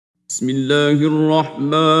بسم الله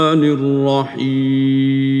الرحمن الرحيم.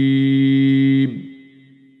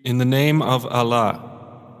 In the name of Allah,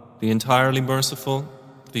 the entirely merciful,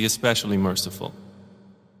 the especially merciful.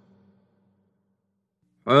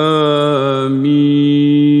 حميم.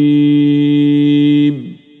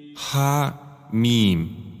 Ha-Mim.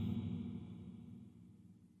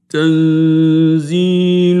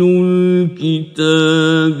 تنزيل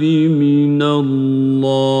الكتاب من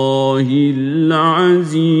الله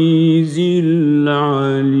العزيز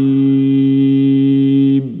العليم.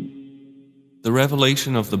 The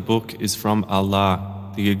revelation of the book is from Allah,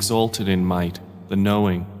 the exalted in might, the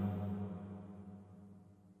knowing.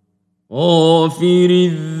 غافر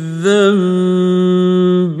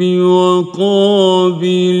الذنب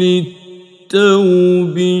وقابل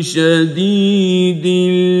التوب شديد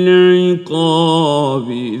العقاب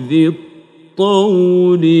ذي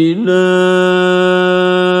الطول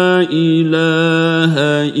لا إله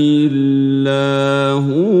إلا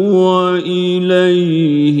هو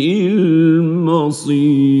إليه المصير.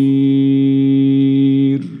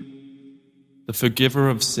 The forgiver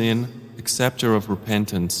of sin, acceptor of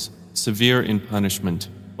repentance, severe in punishment,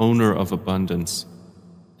 owner of abundance.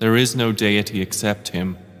 There is no deity except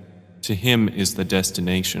Him. To Him is the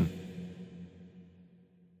destination.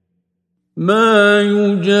 ما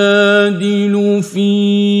يجادل في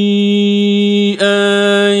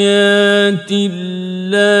آيات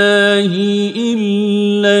الله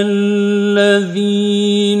إلا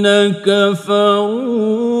الذين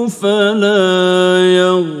كفروا فلا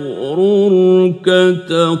يغررك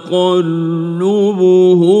تقلبهم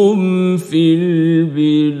في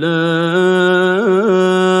البلاد.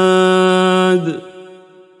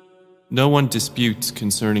 No one disputes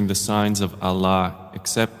concerning the signs of Allah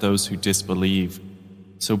except those who disbelieve,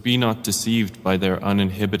 so be not deceived by their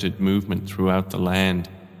uninhibited movement throughout the land.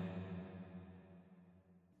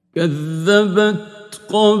 كذبت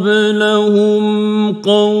قبلهم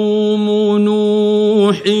قوم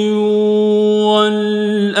نوح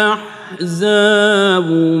والأحزاب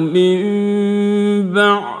من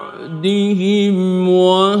بعدهم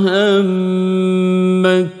وهمت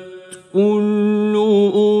كل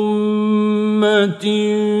أمة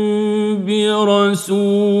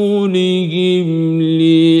برسولهم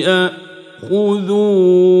ليأخذوه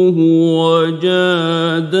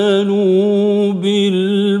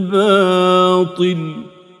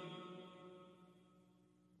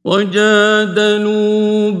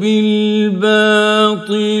وجادلوا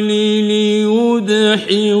بالباطل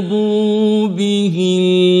ليدحضوا به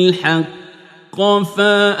الحق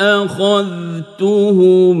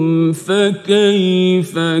فأخذتهم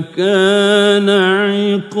فكيف كان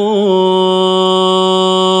عقاب.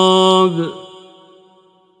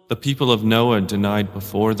 The people of Noah denied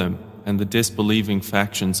before them, and the disbelieving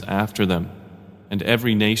factions after them, and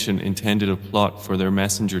every nation intended a plot for their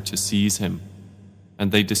messenger to seize him,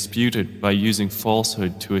 and they disputed by using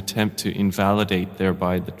falsehood to attempt to invalidate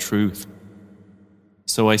thereby the truth.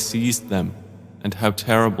 So I seized them, and how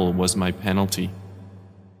terrible was my penalty.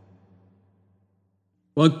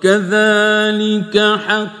 وكذلك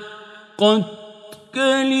حقت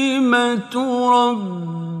كلمة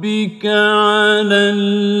ربك على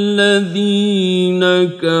الذين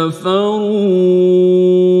كفروا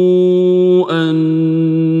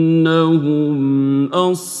أنهم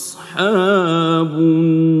أصحاب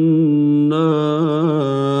النار.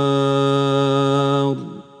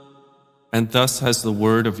 And thus has the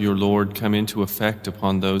word of your Lord come into effect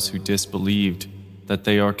upon those who disbelieved, that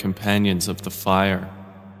they are companions of the fire.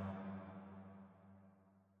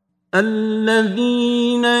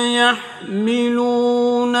 الذين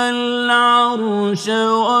يحملون العرش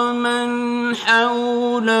ومن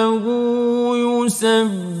حوله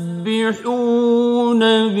يسبحون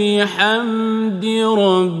بحمد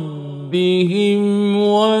ربهم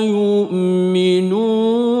ويؤمنون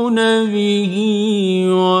به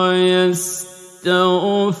ويستغفرون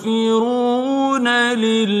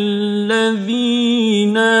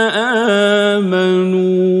للذين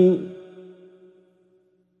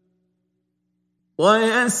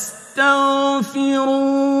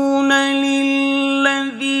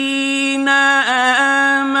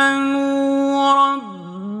آمنوا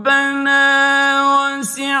ربنا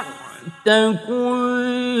وسعت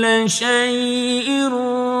كل شيء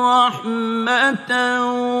رحمة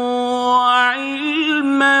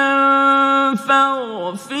وعلما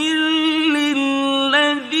فاغفر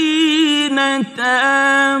للذين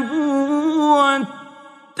تابوا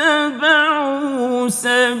واتبعوا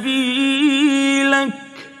سبيلك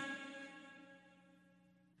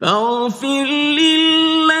فاغفر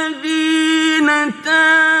للذين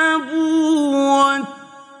تابوا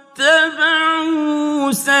واتبعوا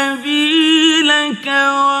سبيلك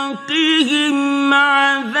وقهم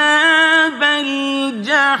عذاب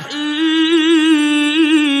الجحيم.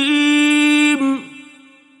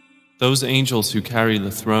 Those angels who carry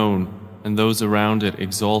the throne and those around it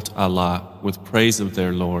exalt Allah with praise of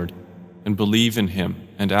their Lord and believe in Him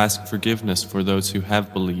and ask forgiveness for those who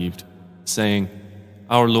have believed, saying,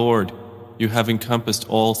 Our Lord, you have encompassed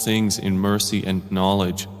all things in mercy and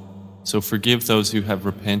knowledge, so forgive those who have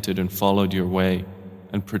repented and followed your way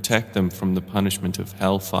and protect them from the punishment of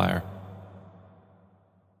hellfire.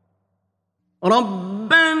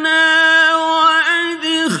 ربنا وأدخلهم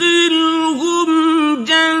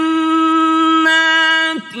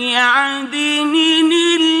جنات عدن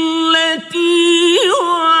التي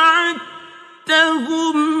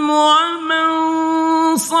وعدتهم ومن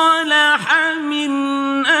صلح من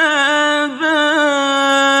آبائهم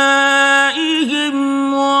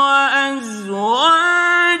وأزواجهم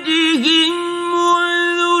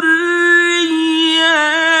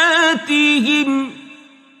وذرياتهم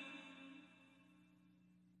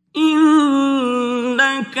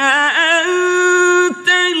إنك أنت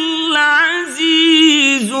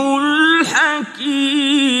العزيز الحكيم.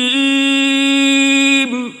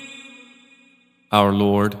 Our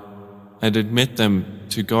Lord, and admit them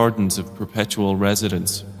to gardens of perpetual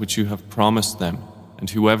residence which you have promised them, and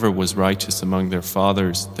whoever was righteous among their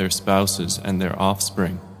fathers, their spouses, and their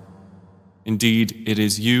offspring. Indeed, it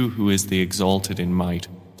is you who is the exalted in might,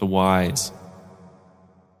 the wise.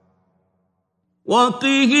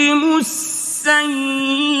 وقهم السيئات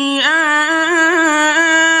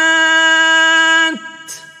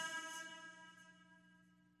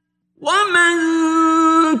ومن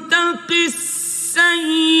تق السيئات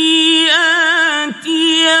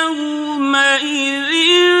يومئذ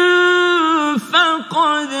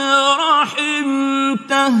فقد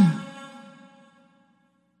رحمته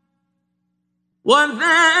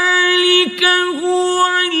وذلك هو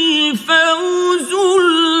الفوز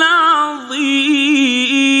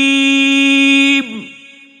العظيم.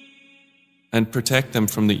 And protect them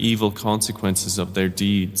from the evil consequences of their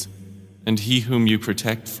deeds. And he whom you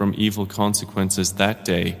protect from evil consequences that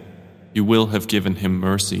day, you will have given him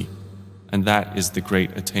mercy, and that is the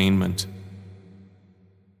great attainment.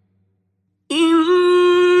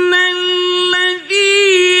 إن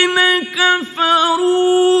الذين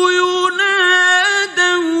كفروا ينادون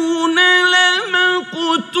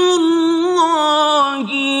لمقت الله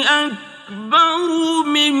أكبر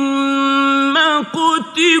من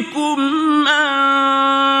مقتكم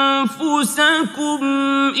أنفسكم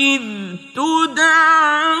إذ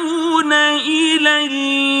تدعون إلى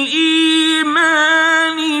الإيمان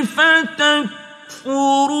فتكفرون.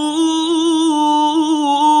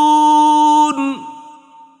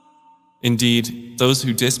 Indeed, those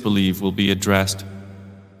who disbelieve will be addressed.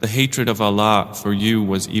 The hatred of Allah for you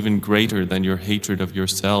was even greater than your hatred of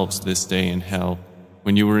yourselves this day in hell,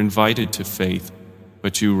 when you were invited to faith,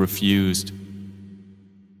 but you refused.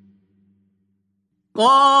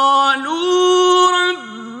 قالوا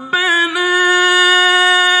ربنا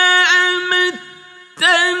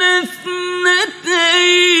أمتنا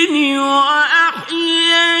اثنتين وأحييتنا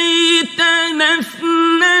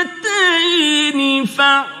اثنتين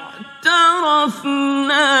فاعترفنا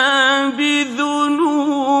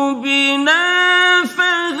بذنوبنا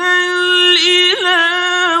فهل إلى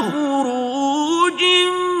خروج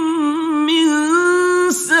من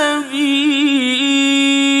سبيل.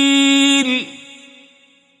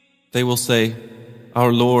 They will say,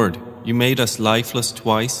 Our Lord, you made us lifeless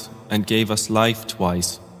twice and gave us life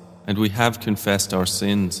twice, and we have confessed our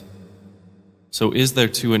sins. So is there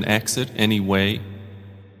to an exit any way?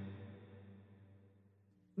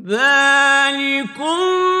 ذلكم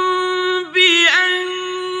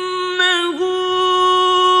بأنه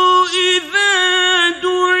إذا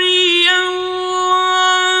دعي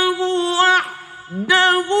الله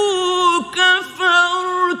وحده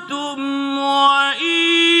كفرتم وإن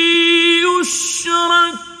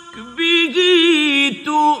يشرك به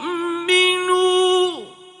تؤمنوا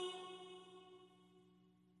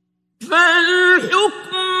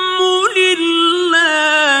فالحكم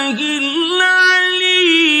لله العلي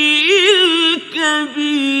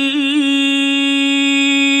الكبير.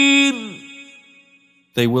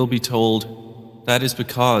 They will be told, that is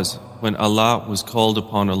because when Allah was called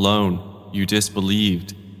upon alone, you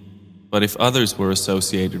disbelieved. But if others were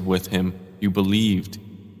associated with Him, you believed.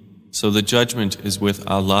 So the judgment is with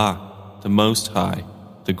Allah, the Most High,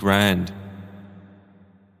 the Grand.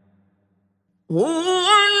 هو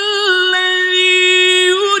الذي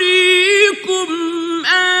يريكم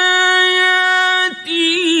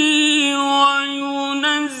آياته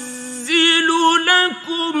وينزل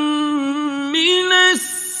لكم من السماء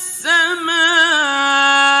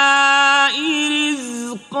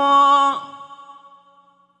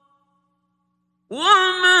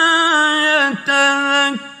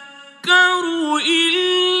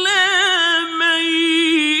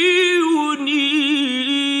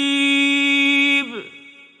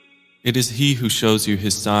It is He who shows you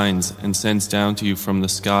His signs and sends down to you from the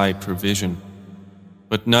sky provision.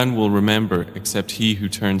 But none will remember except he who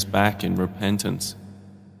turns back in repentance.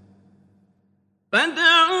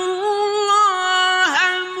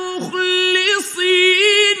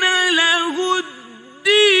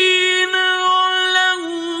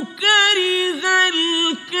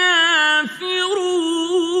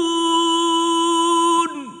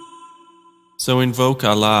 So invoke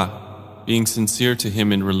Allah, being sincere to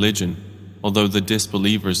Him in religion, although the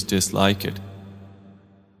disbelievers dislike it.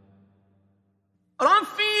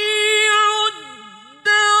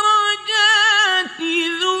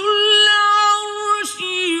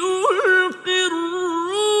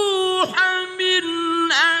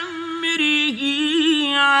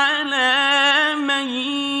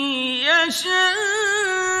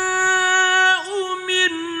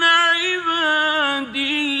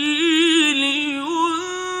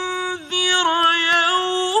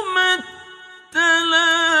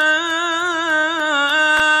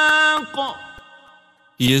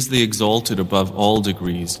 He is the exalted above all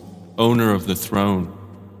degrees, owner of the throne.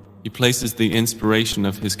 He places the inspiration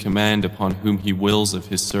of His command upon whom He wills of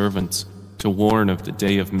His servants, to warn of the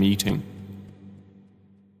day of meeting.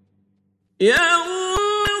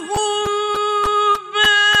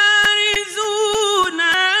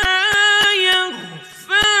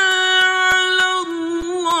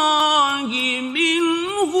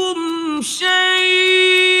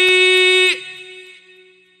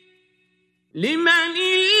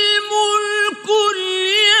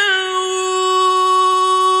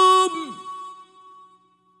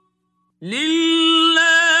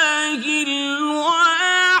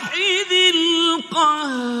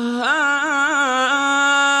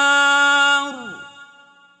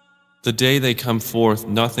 The day they come forth,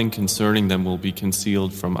 nothing concerning them will be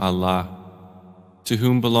concealed from Allah. To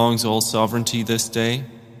whom belongs all sovereignty this day?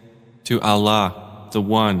 To Allah, the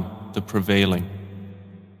One, the Prevailing.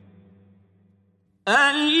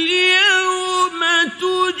 اليوم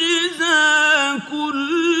تجزى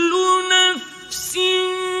كل نفس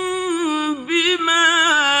بما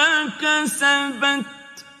كسبت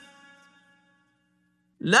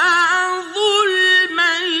لا ظلم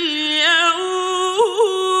اليوم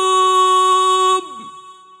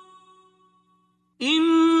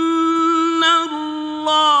إن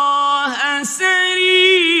الله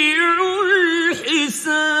سريع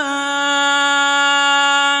الحساب.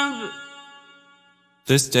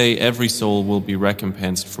 This day every soul will be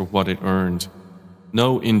recompensed for what it earned.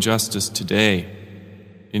 No injustice today.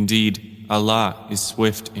 Indeed, Allah is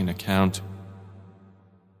swift in account.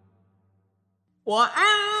 وأنذرهم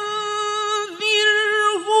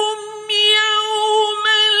يوم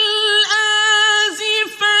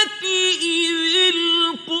الآزفة إذ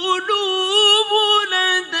القلوب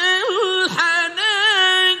لدى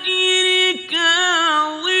الحناجر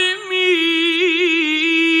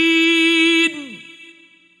كاظمين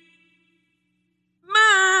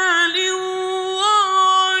ما للظالمين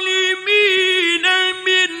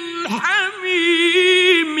من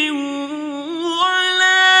حميم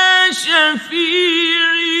ولا شفيع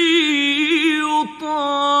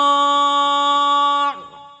يطاع.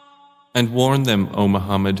 And warn them, O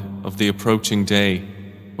Muhammad, of the approaching day,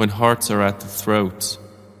 when hearts are at the throats,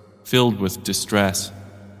 filled with distress.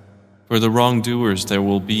 For the wrongdoers there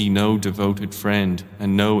will be no devoted friend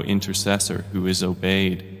and no intercessor who is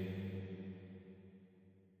obeyed.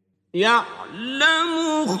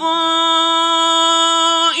 يعلم خائنة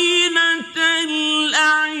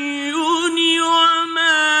الأعين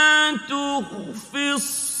وما تخفي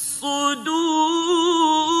الصدور.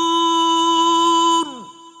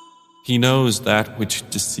 He knows that which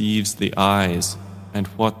deceives the eyes and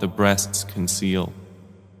what the breasts conceal.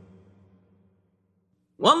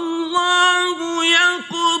 والله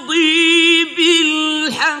يقضي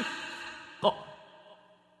بالحق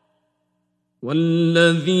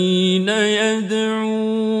والذين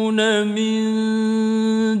يدعون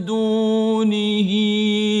من دونه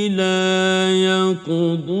لا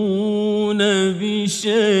يقضون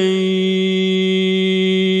بشيء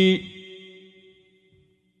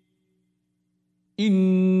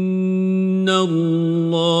إن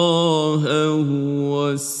الله هو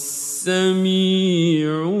السميع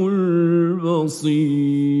البصير.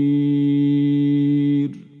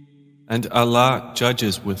 And Allah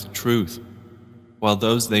judges with truth, while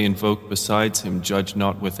those they invoke besides Him judge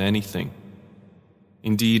not with anything.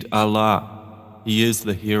 Indeed, Allah, He is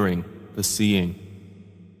the hearing, the seeing.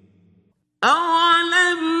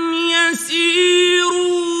 أولم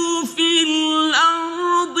يسيروا في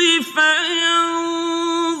الأرض فينظروا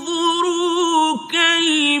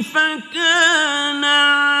كيف كان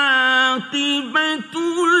عاقبة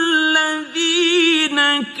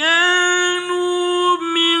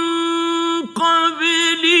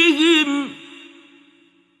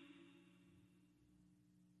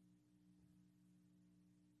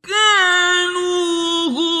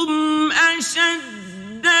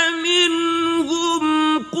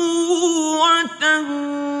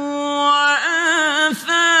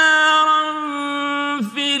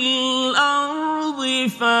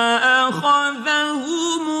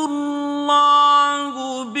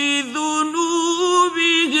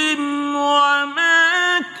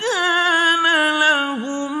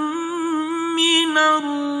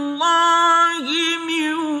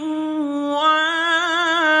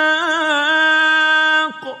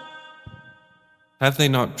Have they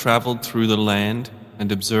not traveled through the land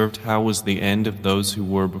and observed how was the end of those who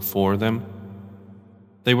were before them?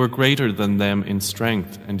 They were greater than them in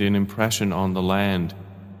strength and in impression on the land,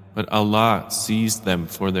 but Allah seized them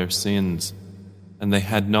for their sins, and they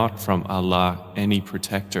had not from Allah any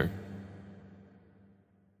protector.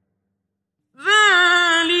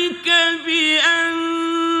 ذلك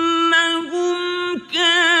بأنهم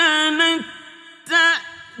كانت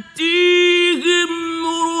تأتيهم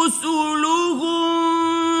رسلهم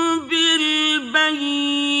بالبينات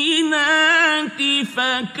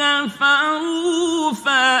فكفروا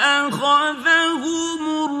فأخذهم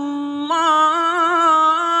الله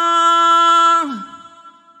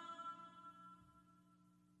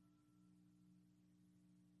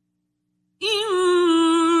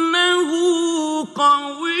إنه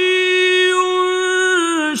قوي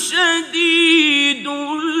شديد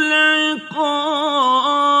العقاب.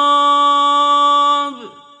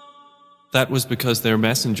 That was because their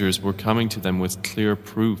messengers were coming to them with clear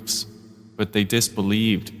proofs, but they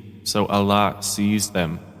disbelieved, so Allah seized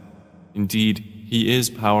them. Indeed, He is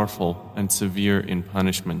powerful and severe in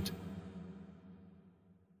punishment.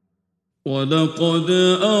 ولقد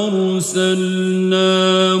أرسلنا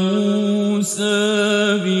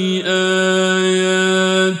موسى بآياتنا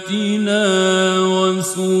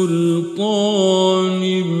وسلطان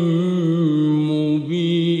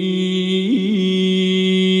مبين.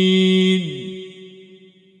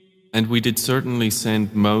 And we did certainly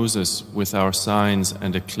send Moses with our signs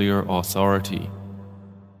and a clear authority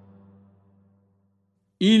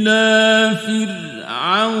إلى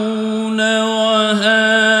فرعون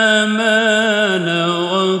وهامان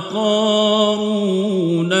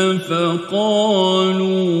وقارون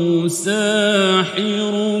فقالوا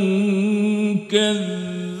ساحر كذاب.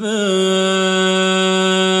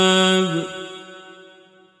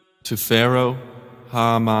 to Pharaoh,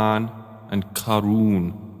 Haman, and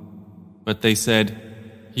Qarun. But they said,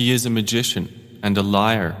 he is a magician and a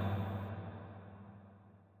liar.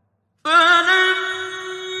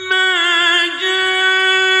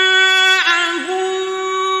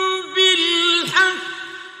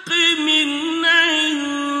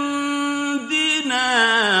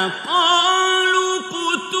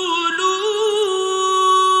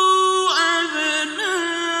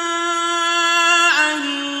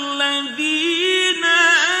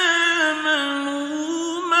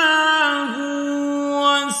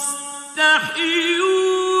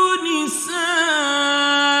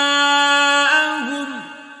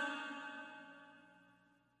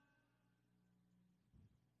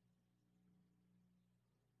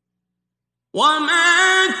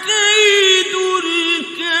 وما كيد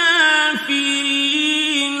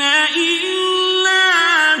الكافرين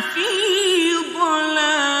إلا في ضلال.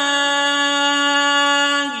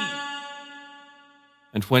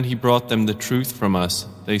 And when he brought them the truth from us,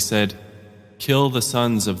 they said, kill the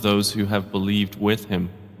sons of those who have believed with him,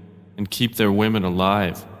 and keep their women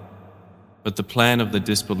alive. But the plan of the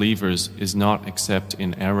disbelievers is not except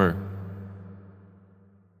in error.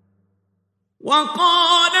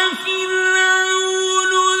 وقال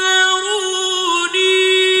فرعون ذروني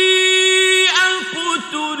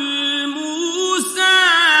أقتل موسى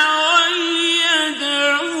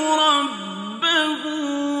وليدع ربه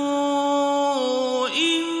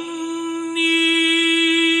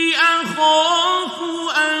إني أخاف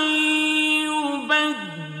أن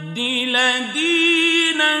يبدل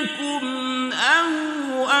دينكم أو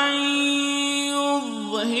أن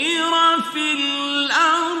يظهر في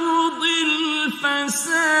الأرض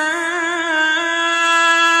الفساد.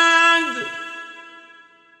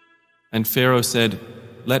 And Pharaoh said,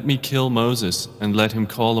 let me kill Moses and let him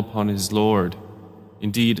call upon his Lord.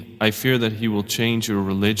 Indeed, I fear that he will change your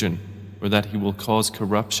religion or that he will cause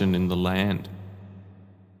corruption in the land.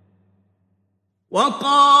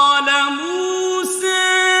 وقال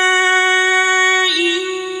موسى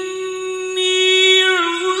إني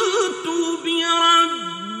عذت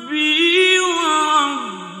بربي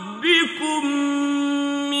وربكم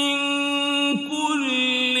من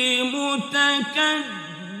كل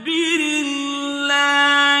متكبر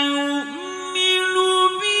لا يؤمن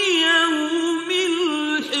بيوم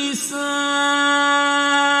الحساب.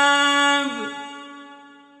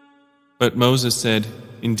 But Moses said,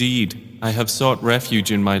 indeed, I have sought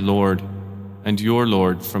refuge in my Lord and your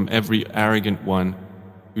Lord from every arrogant one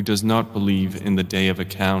who does not believe in the day of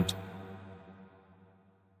account.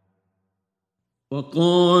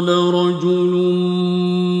 وقال رجل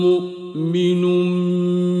مؤمن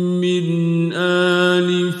من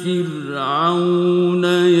آل فرعون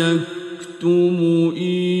يكتم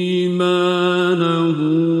إيمانه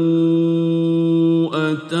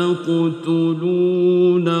أتأتون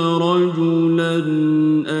أتقتلون رجلا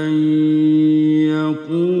أن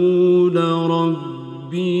يقول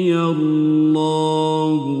ربي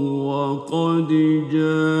الله وقد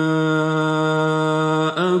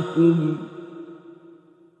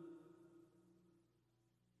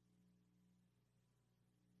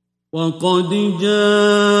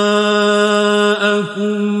جاءكم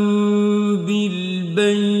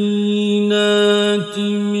بالبينات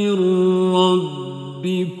من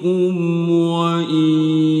ربكم وإن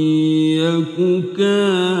يك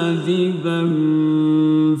كاذبا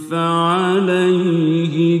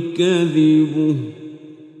فعليه كذبه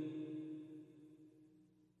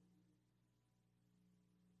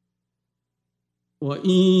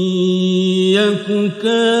وإن يك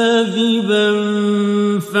كاذبا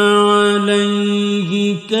فعليه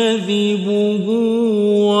كذبه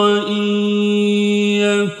وإن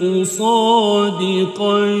يك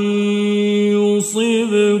صادقا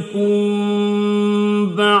يصبكم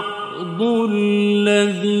بعض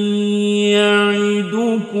الذي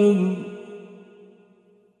يعدكم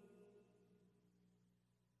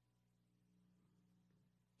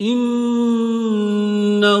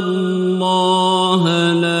إن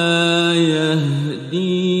الله لا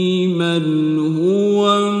يهدي من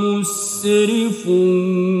هو مسرف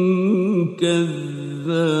كذاب.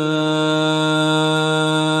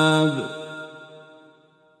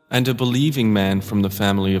 And a believing man from the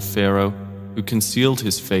family of Pharaoh, who concealed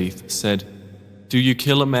his faith, said, "Do you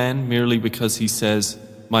kill a man merely because he says,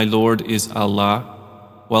 'My Lord is Allah,'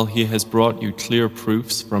 while he has brought you clear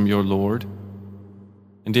proofs from your Lord?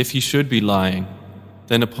 And if he should be lying,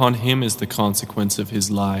 then upon him is the consequence of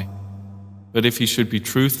his lie. But if he should be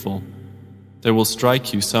truthful, there will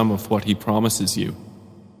strike you some of what he promises you.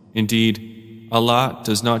 Indeed, Allah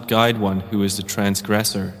does not guide one who is a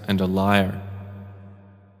transgressor and a liar."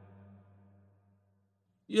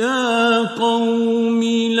 يا قوم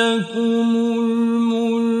لكم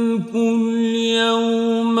الملك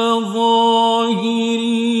اليوم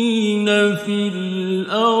ظاهرين في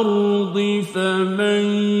الأرض فمن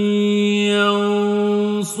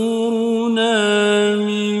ينصرنا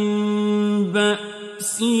من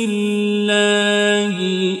بأس الله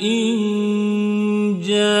إن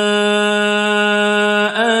جاءنا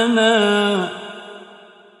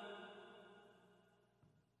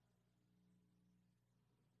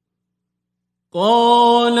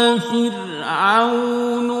قال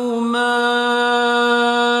فرعون ما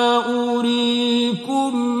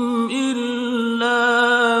أريكم إلا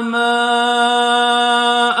ما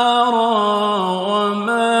أرى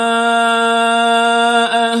وما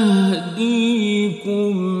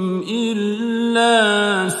أهديكم إلا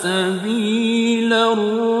سبيل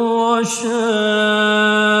الرشاد.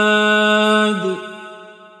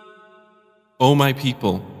 O my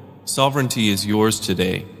people, sovereignty is yours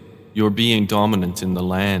today, your being dominant in the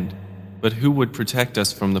land. But who would protect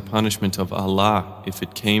us from the punishment of Allah if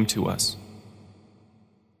it came to us?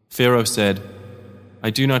 Pharaoh said, "I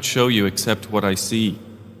do not show you except what I see,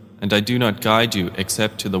 and I do not guide you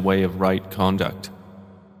except to the way of right conduct."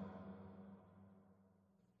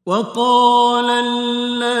 وقال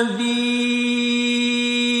الذي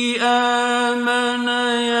آمن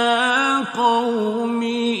يا قوم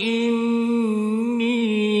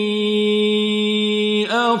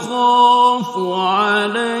أخاف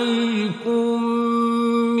عليكم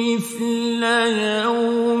مثل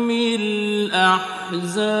يوم الأحزاب.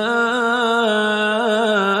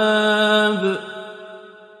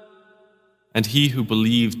 And he who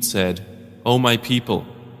believed said, "O my people,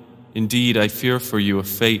 indeed I fear for you a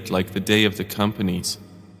fate like the day of the companies."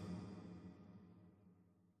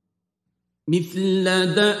 مثل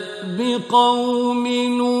دأب قوم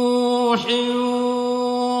نوح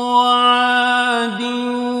وعاد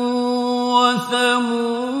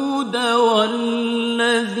وثمود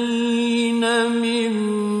والذين من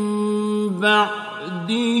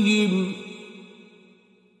بعدهم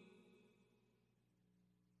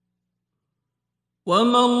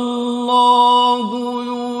وما الله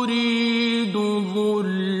يريد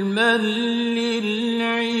ظلما للعباد.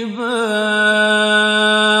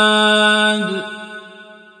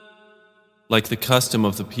 Like the custom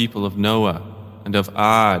of the people of Noah and of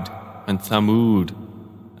Ad and Thamud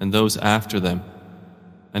and those after them,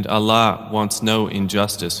 and Allah wants no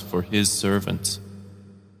injustice for His servants.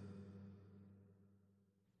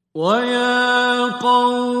 وَيَا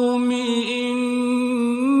قَوْمِ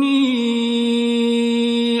إِنِّي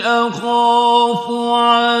أَخَافُ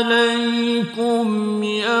عَلَيْكُمْ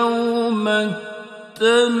يَوْمَ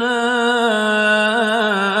التَّنَادِ.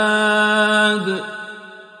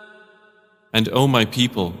 And O my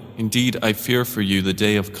people, indeed I fear for you the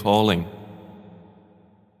day of calling.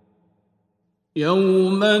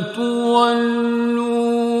 يوم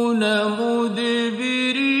تولون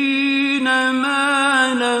مدبرين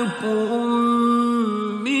ما لكم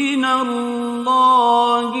من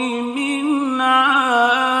الله من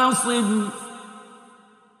عاصم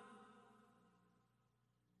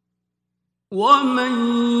ومن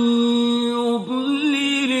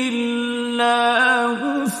يضلل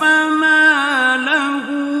الله فما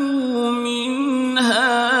له من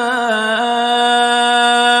هاد.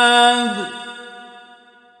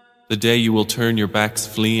 The day you will turn your backs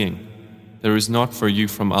fleeing, there is not for you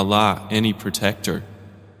from Allah any protector.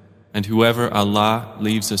 And whoever Allah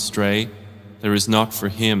leaves astray, there is not for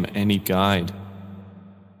him any guide.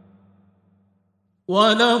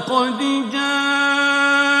 وَلَقَدْ جَاءَكُمْ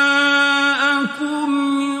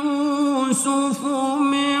يُوسُفُ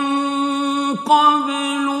مِنْ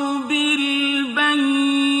قَبْلُ بِالْبَيِّنَاتِ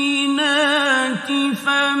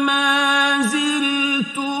فَمَا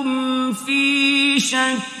زِلْتُمْ فِي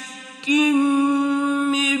شَكٍّ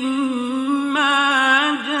مِّمَّا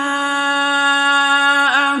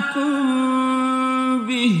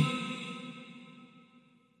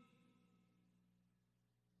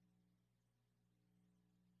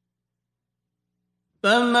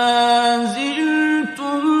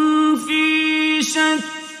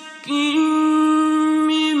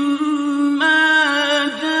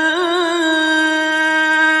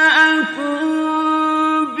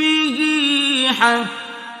بِهِ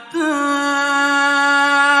حتى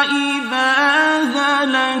إذا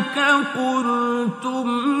هلك قلتم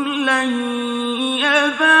لن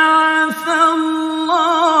يبعث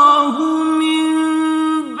الله من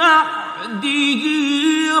بعده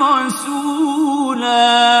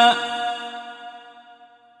رسولا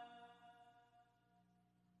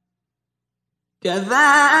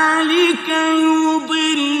كذلك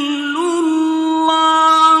يضل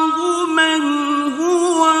الله من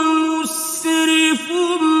هو مسرف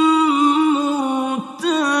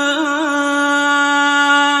مرتاب.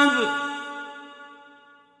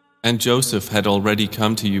 And Joseph had already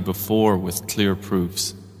come to you before with clear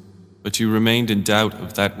proofs, but you remained in doubt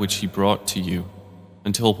of that which he brought to you,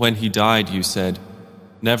 until when he died you said,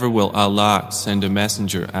 "Never will Allah send a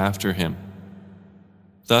messenger after him."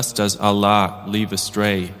 Thus does Allah leave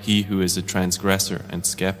astray he who is a transgressor and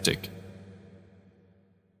skeptic.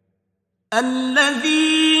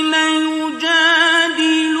 الذين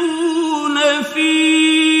يجادلون في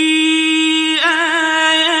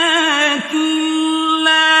آيات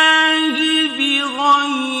الله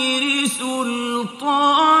بغير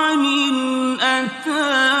سلطان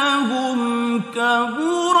أتاهم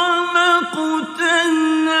كبر مقتا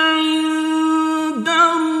عند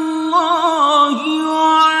الله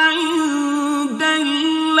وعند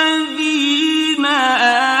الذين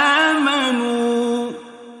آمنوا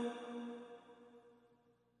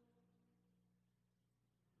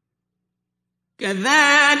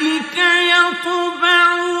كذلك يطبع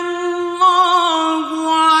الله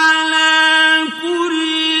على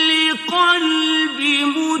كل قلب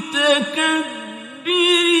متكبر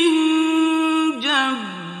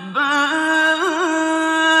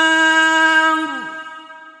جبار.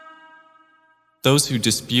 Those who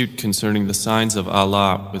dispute concerning the signs of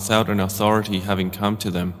Allah without an authority having come to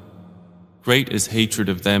them, great is hatred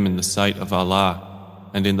of them in the sight of Allah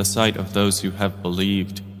and in the sight of those who have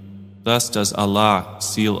believed. Thus does Allah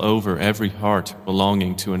seal over every heart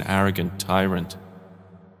belonging to an arrogant tyrant.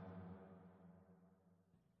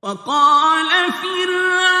 وقال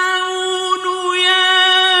فرعون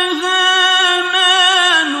يا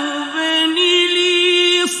هامان ابن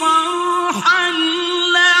لي صرحا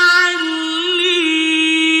لعلي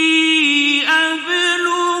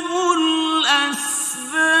أبلغ الأسباب.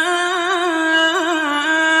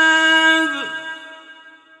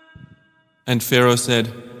 And Pharaoh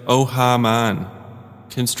said, "O Haman,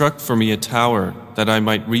 construct for me a tower that I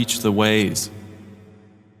might reach the ways."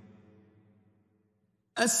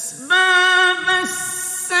 أسباب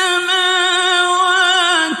السماوات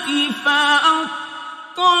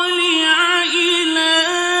فأطلع إلى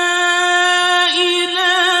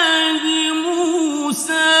إله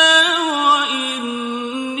موسى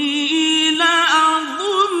وإني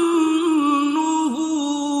لأظنه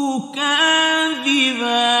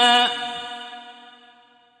كاذبا.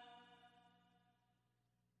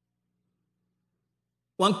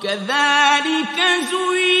 وكذلك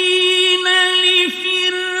زين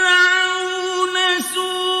لفرعون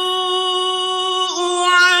سوء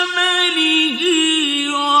عمله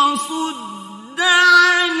وصد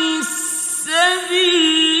عن السبيل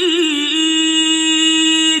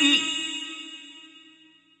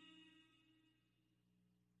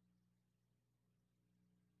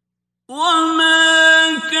وما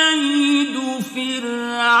كيد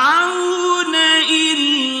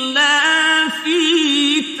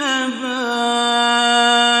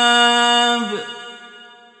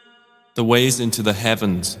ways into the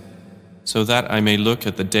heavens, so that I may look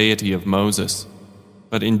at the deity of Moses.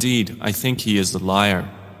 But indeed, I think he is a liar.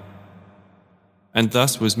 And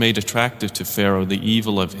thus was made attractive to Pharaoh the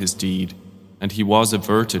evil of his deed, and he was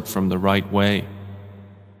averted from the right way.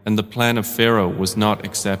 And the plan of Pharaoh was not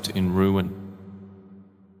except in ruin.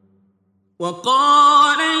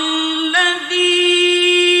 وقال الذي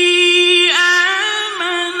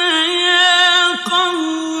آمن يا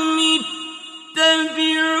قوم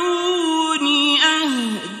اتبعون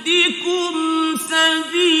أهدكم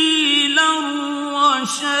سبيل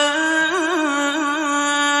الرشاد.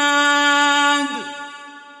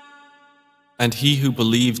 And he who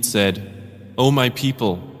believed said, O my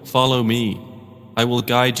people, follow me. I will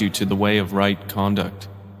guide you to the way of right conduct.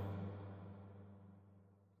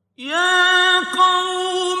 يا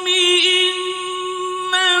قوم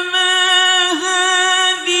إنما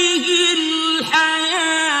هذه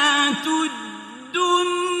الحياة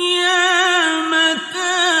الدنيا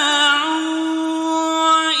متاع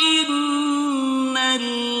وإن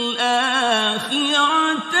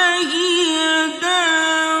الآخرة هي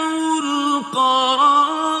دار القرار.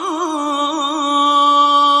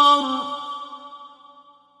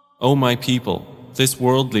 O my people, this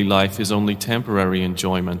worldly life is only temporary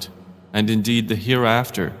enjoyment, and indeed the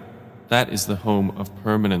hereafter, that is the home of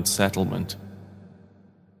permanent settlement.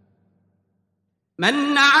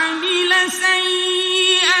 من عمل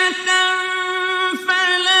سيئة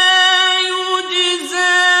فلا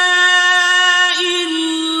يجزى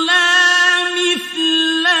إلا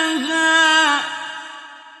مثلها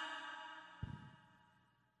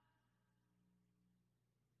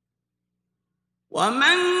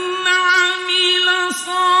ومن عمل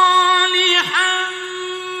صالحا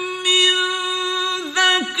من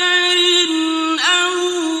ذكر أو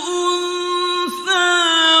أنثى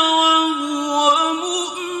وهو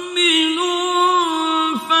مؤمن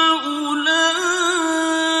فأولئك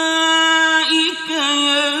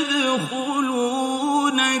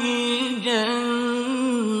يدخلون الجنة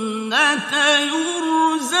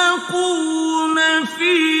يرزقون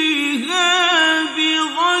فيها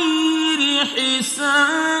بغير حساب.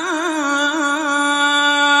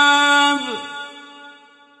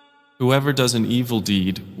 Whoever does an evil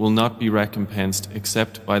deed will not be recompensed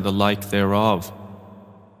except by the like thereof.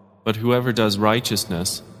 But whoever does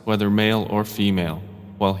righteousness, whether male or female,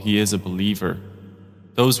 while he is a believer,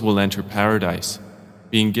 those will enter paradise,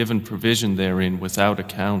 being given provision therein without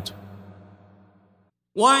account.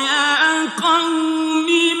 ويا قوم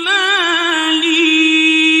ما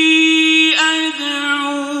لي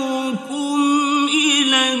أدعوكم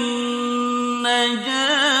إلى النجاة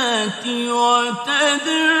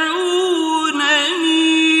وتدعونني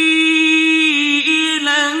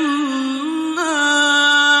إلى النار.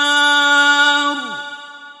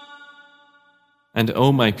 And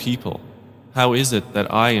O my people, how is it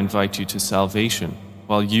that I invite you to salvation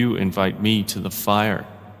while you invite me to the fire?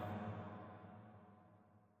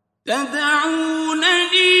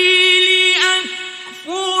 تدعونني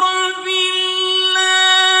لأكفر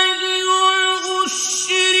بالله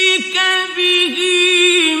وأشرك به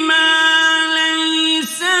ما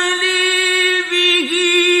ليس لي به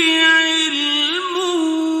علم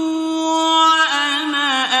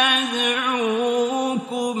وأنا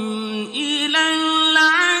أدعوكم إلى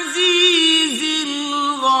العزيز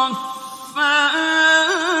الغفار.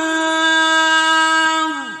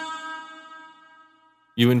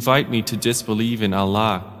 You invite me to disbelieve in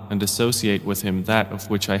Allah and associate with Him that of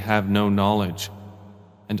which I have no knowledge.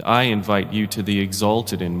 And I invite you to the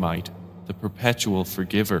exalted in might, the perpetual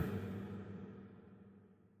forgiver.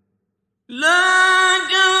 لا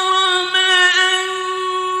جرم أن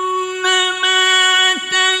ما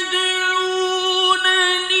تدعونني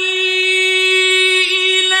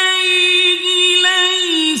إليه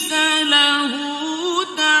ليس له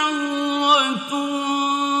دعوة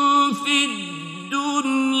في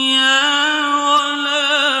الدنيا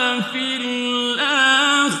ولا في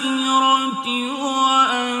الآخرة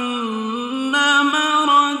وأن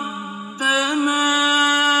مردنا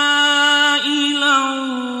إلى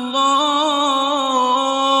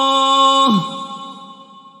الله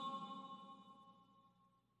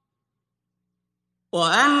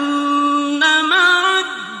وأن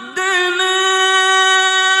مردنا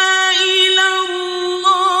إلى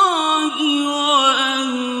الله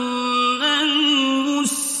وأن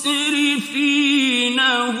المسرفين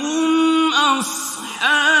هم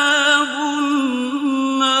أصحاب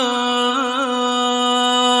النار.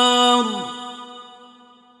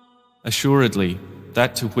 Assuredly,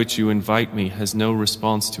 that to which you invite me has no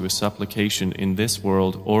response to a supplication in this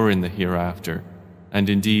world or in the hereafter. And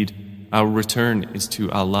indeed, our return is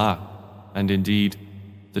to Allah. And indeed,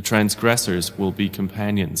 the transgressors will be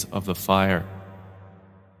companions of the fire.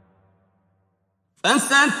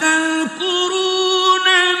 فستذكرون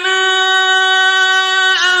ما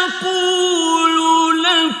أقول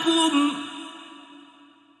لكم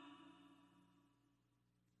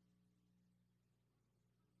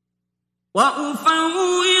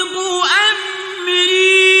وأفوض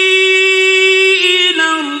أمري إلى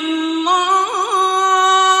الله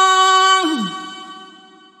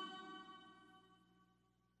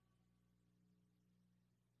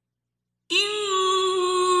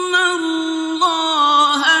إن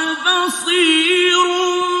الله بصير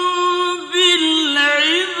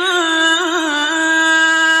بالعباد.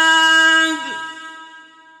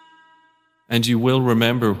 And you will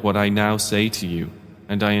remember what I now say to you,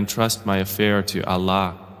 and I entrust my affair to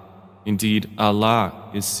Allah. Indeed, Allah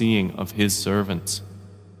is seeing of His servants.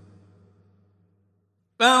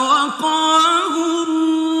 فوقاه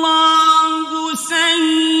الله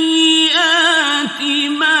سيئات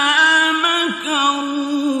ما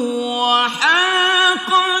مكروا وحاق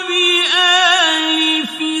بآل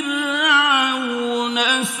فرعون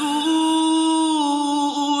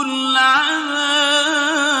سوء العذاب.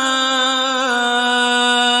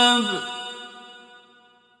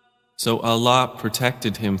 So Allah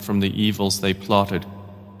protected him from the evils they plotted,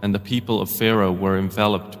 and the people of Pharaoh were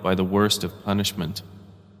enveloped by the worst of punishment.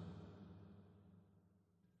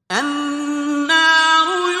 النار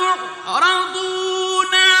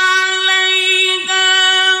يعرضون عليها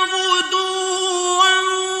غدوا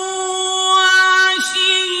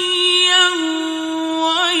وعشيا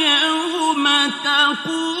ويوم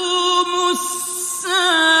تقوم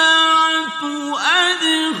الساعة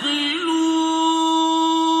أدخلوا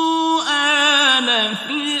آل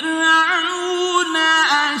فرعون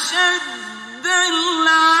أشد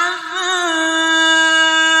العذاب.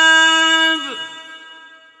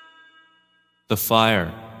 The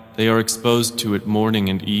fire, they are exposed to it morning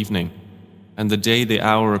and evening, and the day the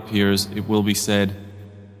hour appears, it will be said,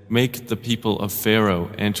 "Make the people of Pharaoh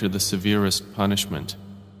enter the severest punishment."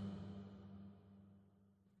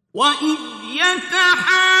 وإذ يتحاجون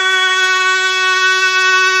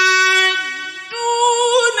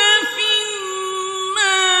في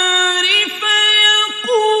النار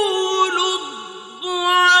فيقول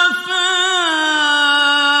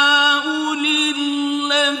الضعفاء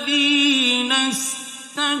للذين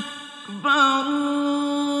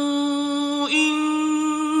استكبروا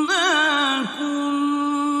إنا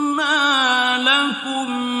كنا لكم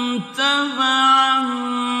تبعا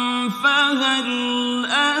فهل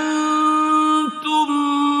أنتم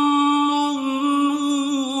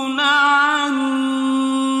مغنون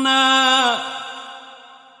عنا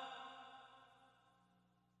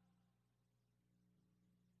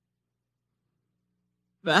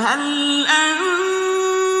فهل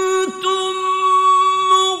أنتم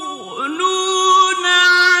مغنون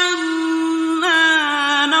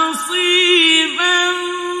عنا نصيبا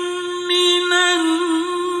من النار.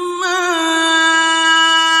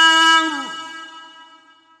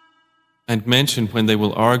 And mention when they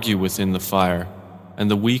will argue within the fire, and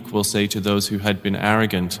the weak will say to those who had been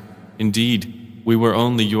arrogant, "Indeed, we were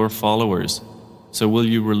only your followers, so will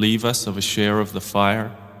you relieve us of a share of the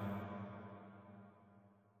fire?"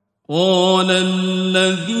 قال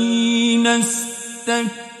الذين استكبروا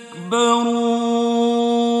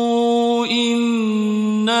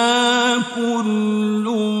إنا كل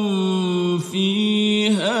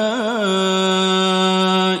فيها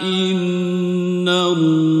إن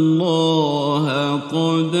الله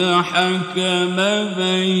قد حكم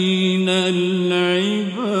بين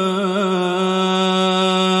العباد.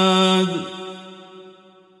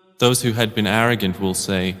 Those who had been arrogant will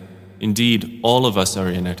say, "Indeed, all of us are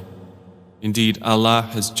in it. Indeed, Allah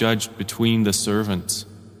has judged between the servants."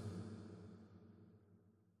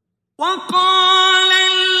 وقال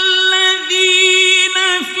الذين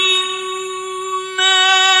في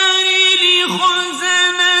النار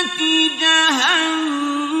لخزنة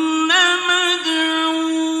جهنم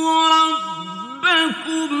ادعوا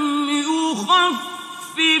ربكم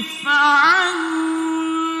يخفف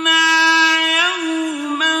عنا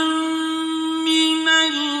يوما من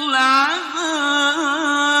العذاب.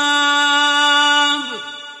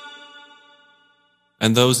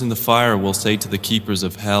 And those in the fire will say to the keepers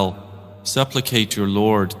of hell, "Supplicate your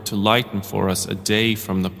Lord to lighten for us a day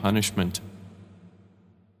from the punishment."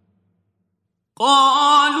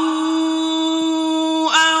 قالوا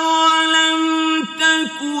أولم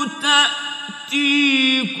تك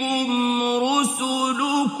تأتيكم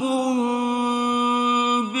رسلكم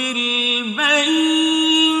بالبينات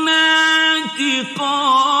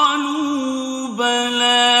قالوا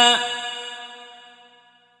بلى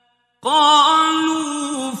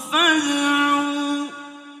قالوا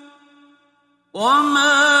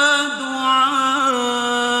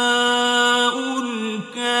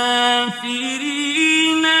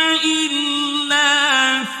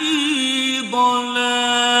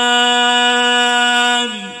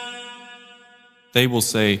They will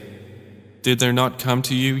say, "Did there not come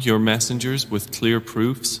to you your messengers with clear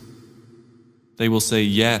proofs?" They will say,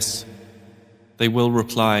 "Yes." They will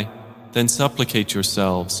reply, "Then supplicate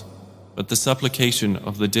yourselves." But the supplication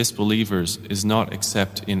of the disbelievers is not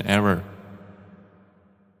except in error.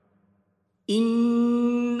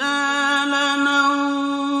 إنا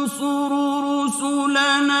لننصر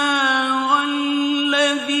رسلنا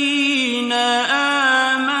والذين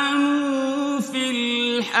آمنوا في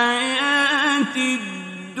الحياة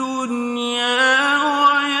الدنيا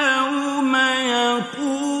ويوم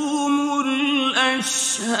يقوم الأشهاد.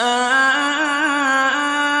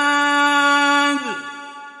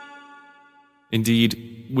 Indeed,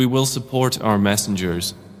 we will support our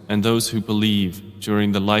messengers and those who believe during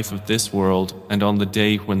the life of this world and on the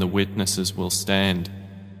day when the witnesses will stand.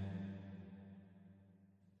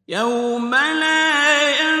 يوم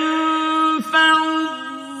لا ينفع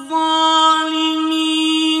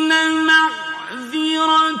الظالمين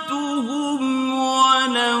معذرتهم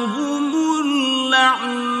ولهم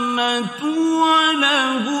اللعنة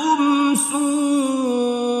ولهم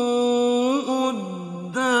سوء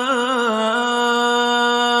الدار.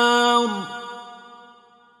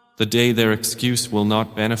 The day their excuse will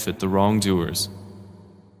not benefit the wrongdoers,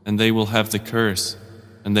 and they will have the curse,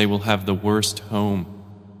 and they will have the worst home.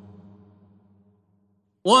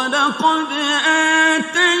 وَلَقَدْ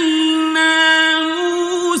آتَيْنَا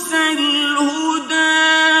مُوسَى الْهُدَى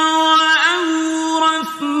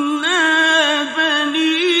وَأَوْرَثْنَا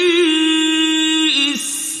بَنِي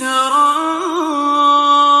إِسْرَائِيلَ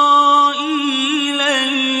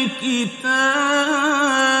الْكِتَابَ.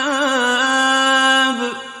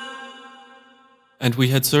 And we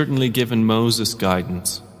had certainly given Moses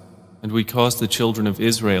guidance, and we caused the children of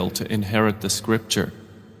Israel to inherit the scripture.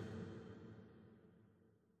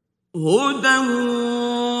 هدى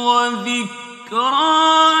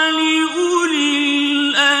وذكرى لأولي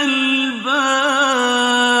الألباب.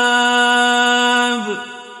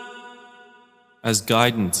 As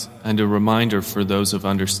guidance and a reminder for those of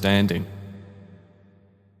understanding.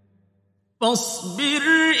 فاصبر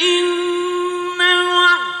إن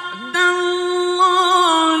وعد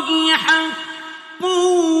الله حق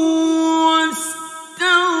واستغفر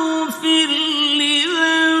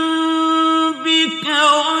لذنبك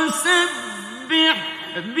وسبح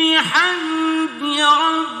بحمد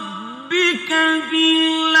ربك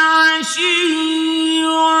بالعشي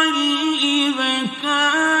والإبكار.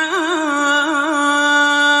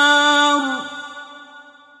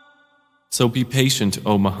 So be patient,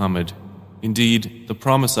 O Muhammad. Indeed, the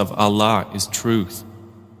promise of Allah is truth.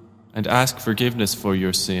 And ask forgiveness for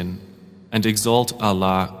your sin, and exalt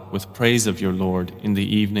Allah with praise of your Lord in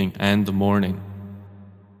the evening and the morning.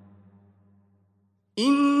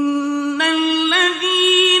 إن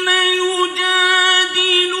الذين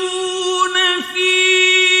يجادلون في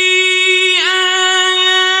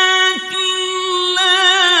آيات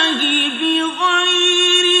الله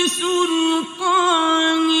بغير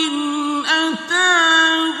سلطان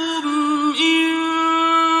أتاهم إن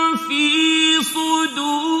في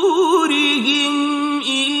صدورهم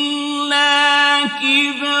إلا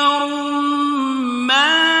كبر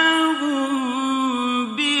ما هم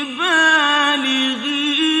ببالغيه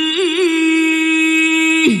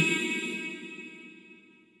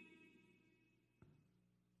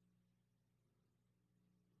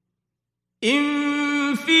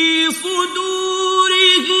إن في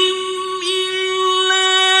صدورهم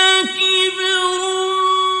إلا كبر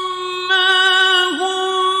ما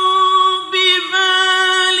هم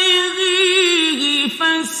ببالغيه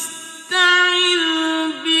فاستعذ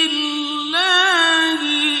بالله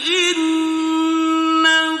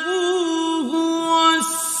إنه هو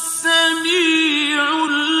السميع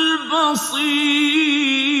البصير.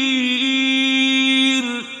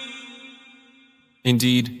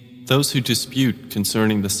 Indeed, those who dispute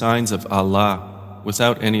concerning the signs of Allah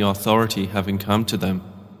without any authority having come to them,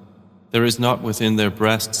 there is not within their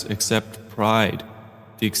breasts except pride,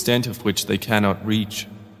 the extent of which they cannot reach.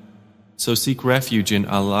 So seek refuge in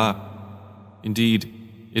Allah. Indeed,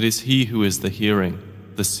 it is He who is the hearing,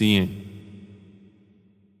 the seeing.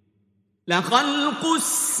 لخلق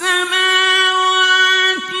السماوات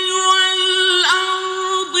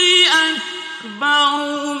والأرض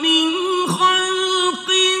أكبر من خلق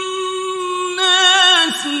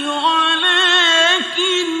الناس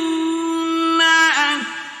ولكن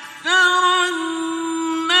أكثر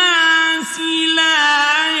الناس لا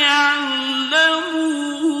يعلمون.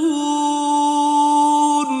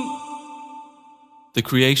 The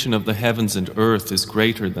creation of the heavens and earth is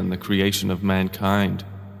greater than the creation of mankind,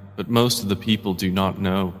 but most of the people do not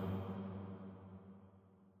know.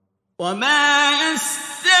 وما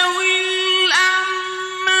يستوي الأعمى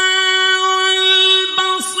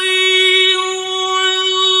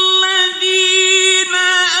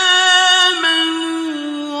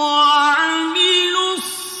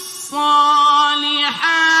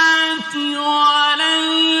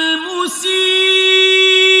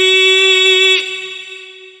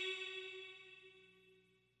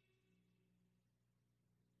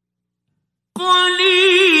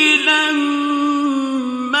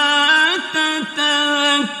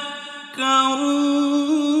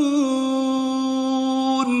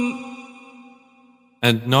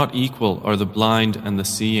And not equal are the blind and the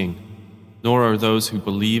seeing, nor are those who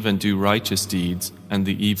believe and do righteous deeds and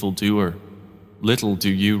the evildoer. Little do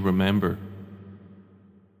you remember.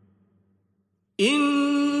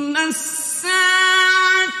 إن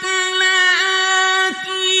الساعة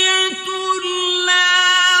لآتية لا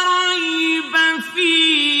ريب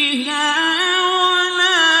فيها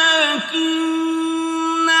ولكن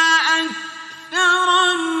أكثر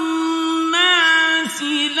الناس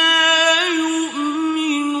لا يؤمنون.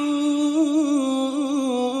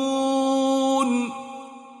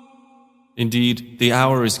 Indeed, the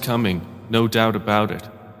hour is coming, no doubt about it,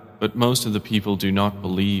 but most of the people do not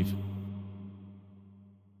believe.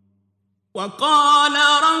 وقال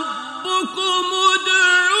ربكم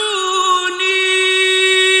ادعوني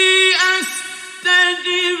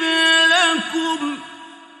أستجب لكم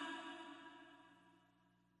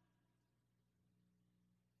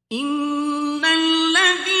إن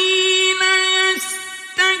الذين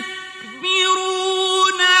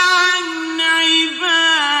يستكبرون عن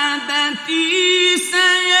عبادتي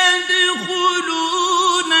سيدخلون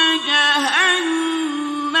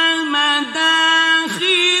جهنم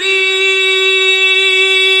داخرين.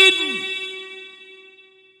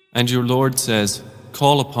 And your Lord says,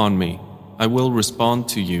 call upon me, I will respond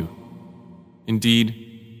to you. Indeed,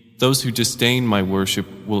 those who disdain my worship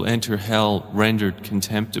will enter hell rendered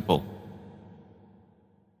contemptible.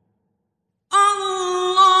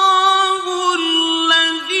 الله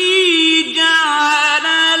الذي جعل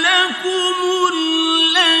لكم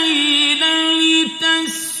الليل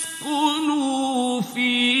لتسكنوا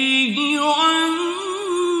فيه والنهار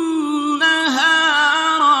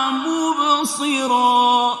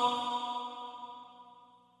مبصرا.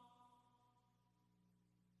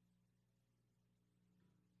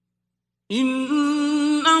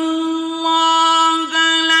 إن الله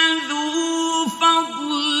لذو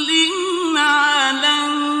فضل على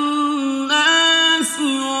الناس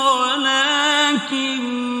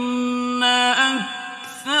ولكن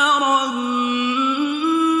أكثر الناس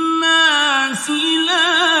لا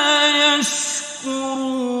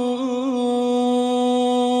يشكرون.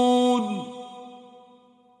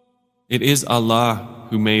 It is Allah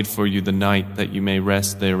who made for you the night that you may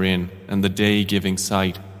rest therein, and the day giving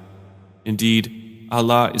sight. Indeed,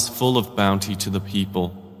 Allah is full of bounty to the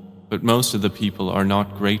people, but most of the people are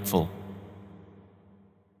not grateful.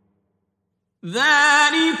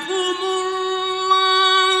 ذلكم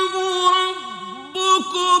الله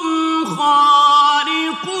ربكم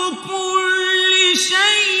خالق كل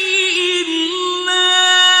شيء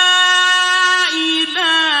لا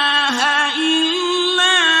إله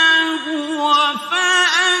إلا هو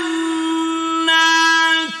فأنى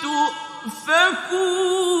تؤفكون.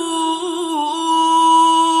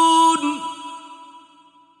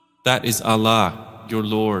 That is Allah, your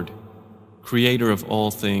Lord, creator of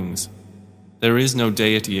all things. There is no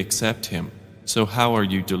deity except Him, so how are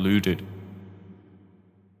you deluded?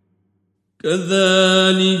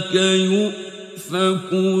 كذلك يؤفك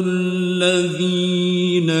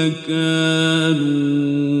الذين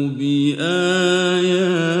كانوا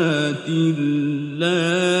بآيات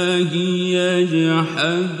الله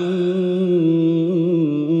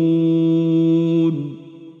يجحدون.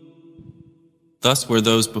 Thus were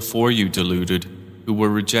those before you deluded, who were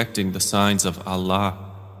rejecting the signs of Allah.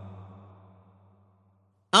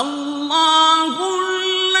 الله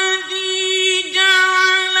الذي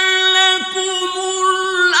جعل لكم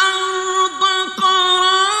الأرض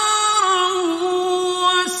قرارا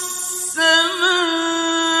والسماء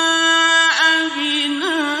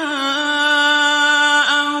بناء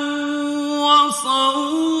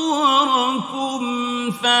وصوركم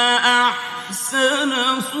فأحسن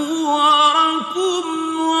صوركم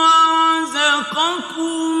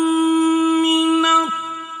ورزقكم من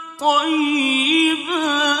الطيبات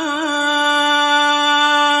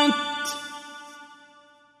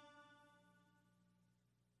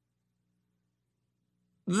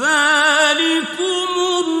ذلكم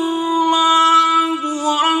الله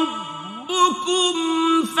ربكم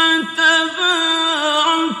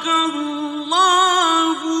فتبارك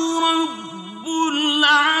الله رب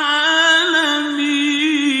العالمين.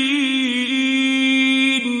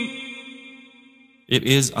 It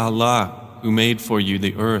is Allah who made for you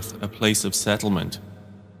the earth a place of settlement,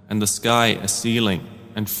 and the sky a ceiling,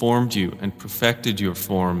 and formed you and perfected your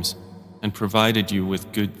forms, and provided you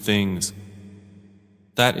with good things.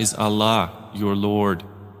 That is Allah, your Lord.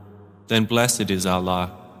 Then blessed is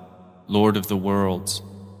Allah, Lord of the worlds.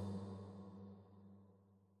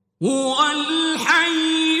 هو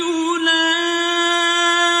الحي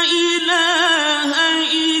لا إله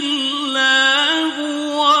إلا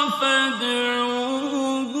هو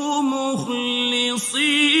فادعوه مخلصين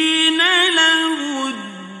مخلصين له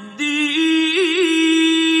الدين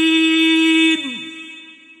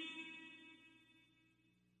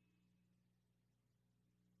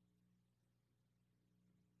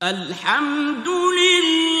الحمد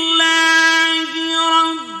لله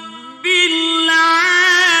رب العالمين.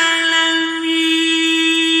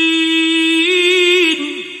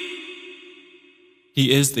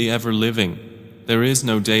 He is the ever-living. There is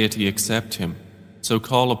no deity except Him. So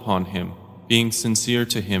call upon Him, being sincere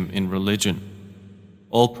to Him in religion.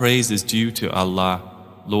 All praise is due to Allah,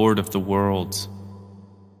 Lord of the worlds.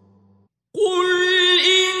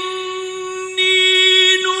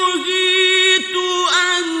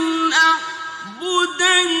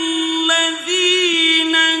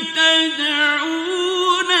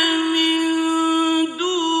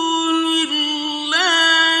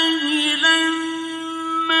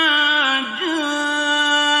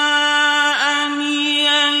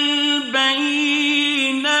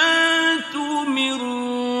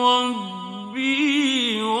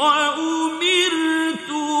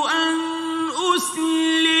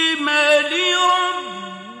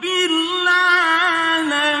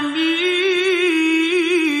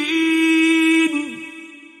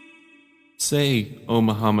 Say, O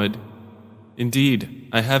Muhammad, indeed,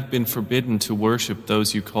 I have been forbidden to worship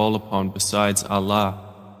those you call upon besides Allah,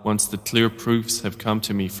 once the clear proofs have come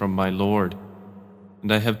to me from my Lord,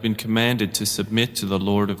 and I have been commanded to submit to the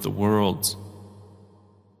Lord of the worlds.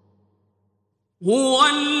 هو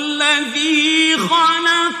الذي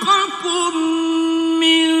خلقكم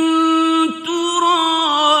من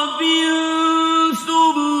تراب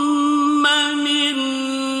ثم من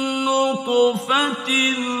نطفة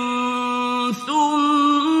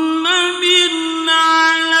ثم من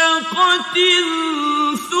علقة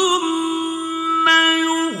ثم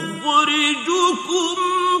يخرجكم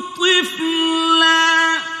طفلا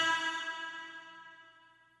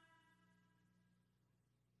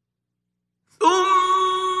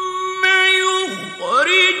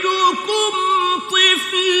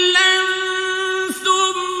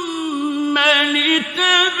ثم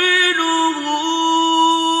لتبلغوا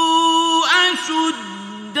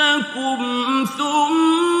أشدكم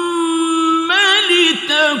ثم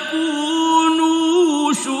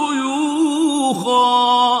لتكونوا شيوخا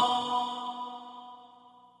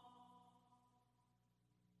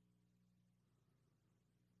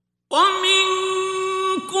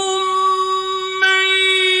ومنكم من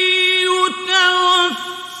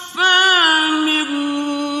يتوفى من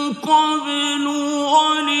قبل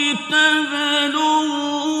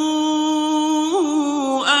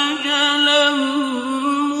ولتبلغوا أجلا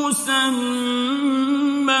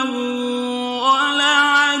مسمى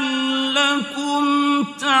ولعلكم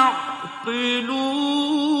تعقلون.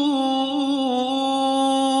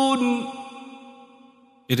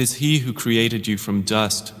 It is He who created you from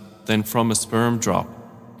dust, then from a sperm drop,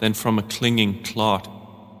 then from a clinging clot.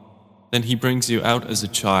 Then He brings you out as a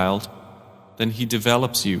child, then He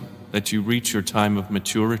develops you that you reach your time of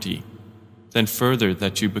maturity, then further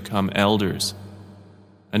that you become elders.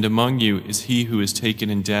 And among you is he who is taken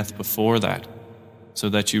in death before that, so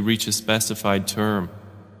that you reach a specified term,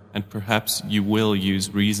 and perhaps you will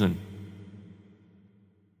use reason.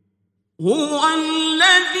 هو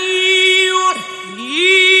الذي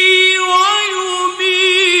يحيي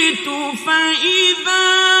ويميت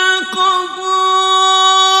فإذا قضى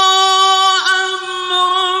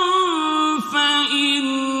أمرا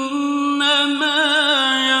فإنما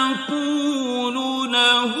يقول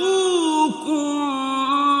له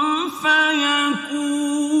كن فيكون.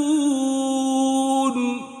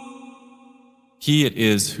 He it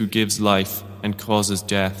is who gives life and causes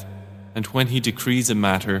death, and when He decrees a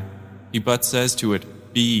matter, He but says to it,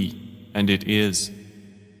 be, and it is.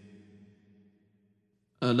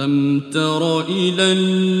 ألم تر إلى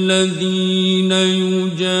الذين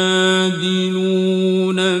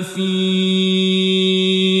يجادلون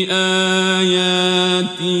في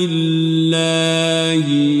آيات الله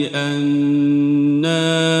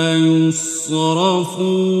أنى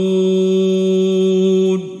يصرفون.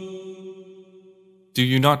 Do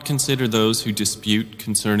you not consider those who dispute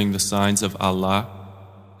concerning the signs of Allah?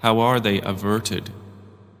 How are they averted?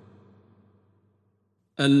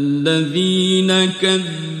 الذين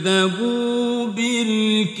كذبوا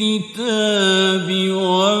بالكتاب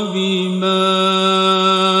وبما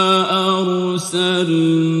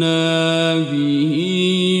أرسلنا به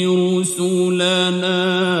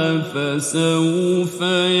رسلنا فسوف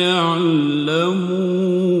يعلمون.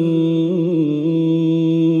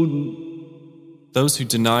 Those who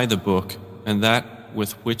deny the book and that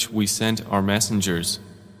with which we sent our messengers,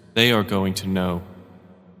 they are going to know.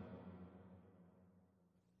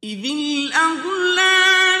 إذ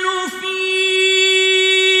الأغلال في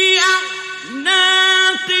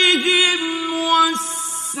أعناقهم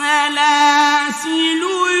والسلاسل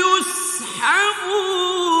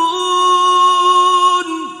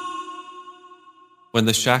يسحبون. When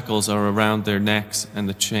the shackles are around their necks and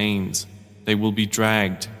the chains, they will be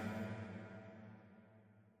dragged.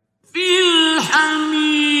 في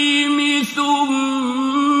الحميم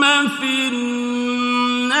ثم في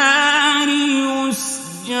النار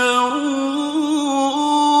يسجرون.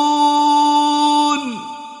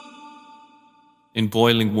 In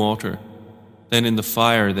boiling water, then in the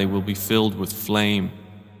fire they will be filled with flame.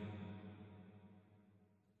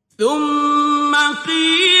 ثم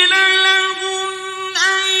قيل لهم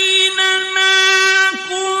أين ما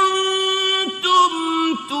كنتم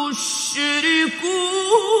تشركون.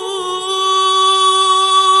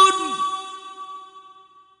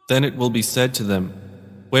 Then it will be said to them,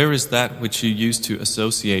 where is that which you used to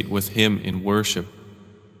associate with him in worship?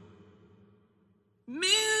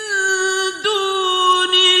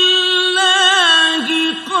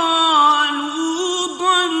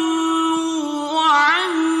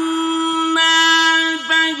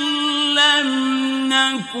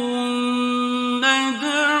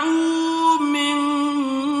 ندعو من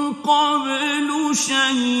قبل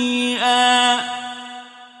شيئا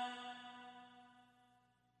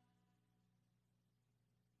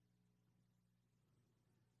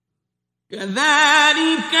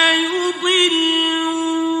كذلك يضل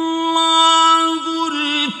الله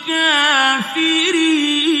الكافرين.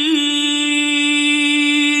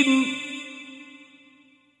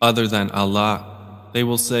 Other than Allah, they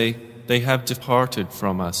will say, they have departed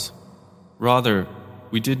from us. Rather,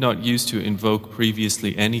 we did not use to invoke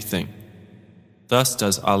previously anything. Thus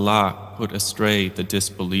does Allah put astray the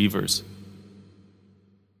disbelievers.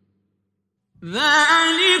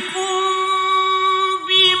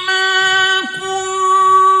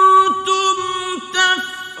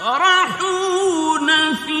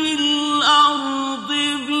 تفرحون في الأرض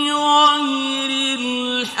بغير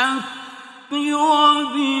الحق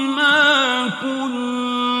وبما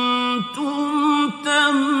كنتم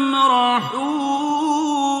تمرحون.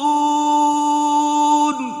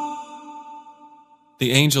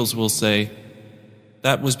 The angels will say,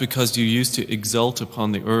 that was because you used to exult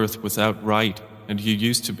upon the earth without right, and you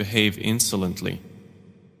used to behave insolently.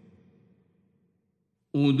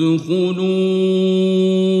 ادخلوا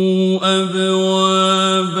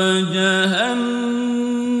أبواب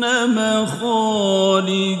جهنم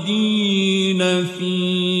خالدين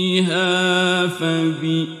فيها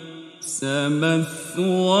فبئس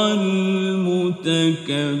مثوى المتكبرين.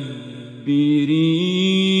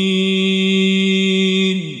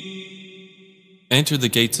 Enter the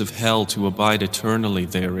gates of hell to abide eternally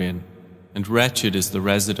therein, and wretched is the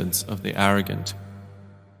residence of the arrogant.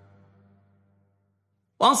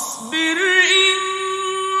 واصبر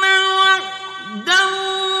إن وعد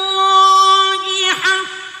الله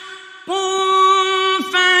حق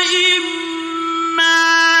فإما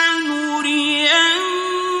نرينك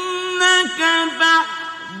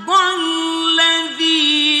بعض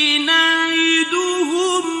الذي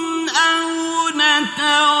نعدهم أو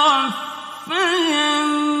نتوفينك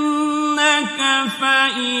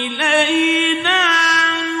فإلينا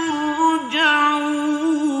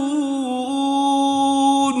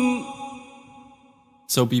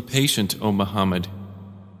So be patient, O Muhammad.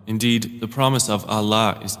 Indeed, the promise of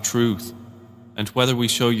Allah is truth, and whether we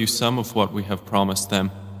show you some of what we have promised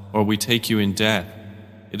them, or we take you in death,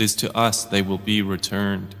 it is to us they will be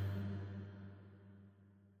returned.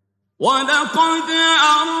 وَلَقَدْ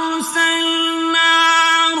أَرْسَلْنَا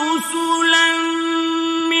رُسُلًا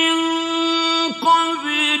مِّن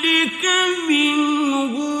قَبْلِكَ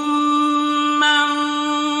مِنْهُم مَّن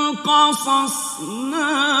قَصَصْنَا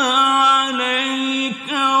عليك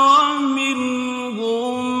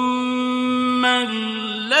ومنهم من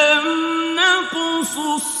لم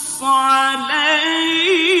نقصص عليك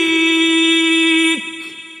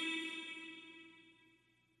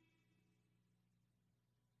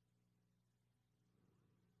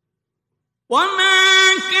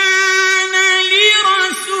وما كان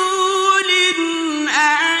لرسول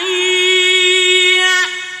أن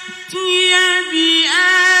يأتي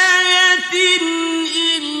بآية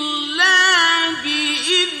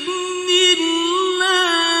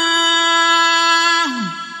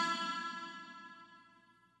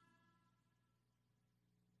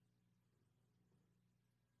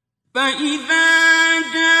فإذا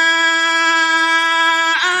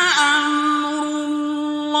جاء أمر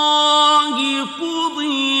الله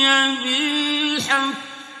قضي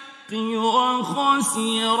بالحق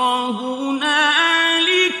وخسر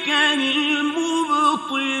هنالك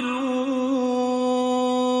المبطلون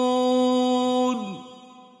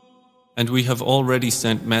And we have already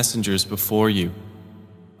sent messengers before you.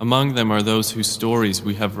 Among them are those whose stories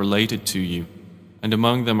we have related to you, and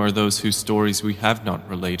among them are those whose stories we have not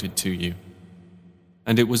related to you.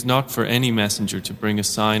 And it was not for any messenger to bring a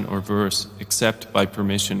sign or verse except by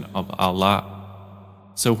permission of Allah.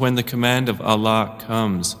 So when the command of Allah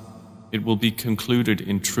comes, it will be concluded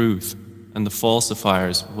in truth, and the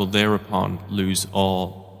falsifiers will thereupon lose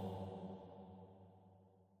all.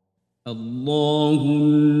 الله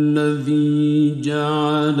الذي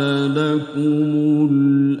جعل لكم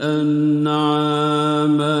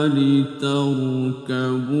الأنعام لتركبوا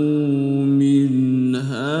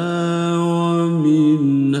منها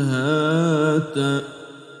ومنها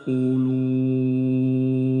تأكلون.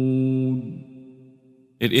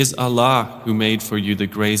 It is Allah who made for you the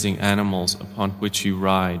grazing animals upon which you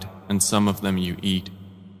ride, and some of them you eat.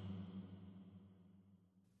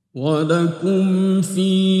 وَلَكُمْ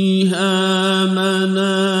فِيهَا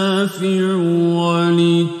مَنَافِعُ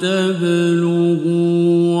وَلِتَبْلُغُوا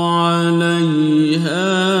عَلَيْهَا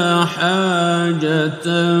حَاجَةً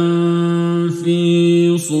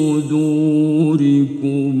فِي صُدُورِكُمْ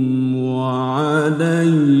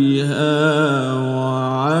وَعَلَيْهَا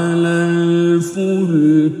وَعَلَى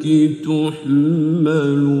الْفُلْكِ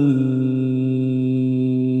تُحْمَلُونَ.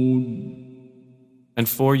 And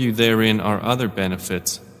for you therein are other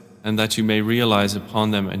benefits, and that you may realize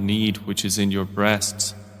upon them a need which is in your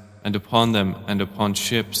breasts, and upon them and upon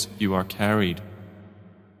ships you are carried.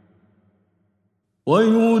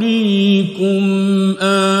 وَيُرِيكُمْ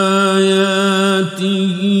آيَاتِهِ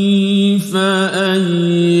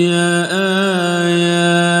فَأَيَّ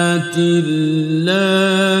آيَاتِ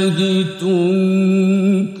اللَّهِ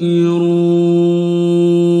تُنكِرُونَ.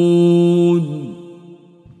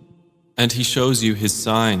 And He shows you His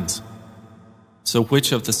signs. So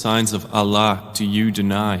which of the signs of Allah do you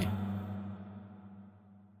deny?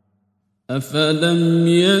 أَفَلَمْ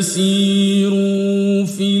يَسِيرُوا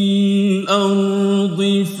فِي الْأَرْضِ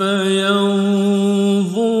فَيَنظُرُوا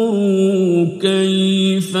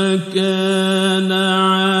كَيْفَ كَانَ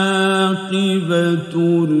عَاقِبَةُ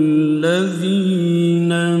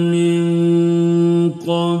الَّذِينَ مِن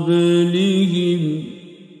قَبْلِهِمْ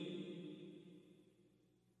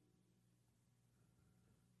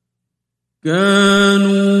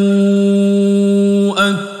كانوا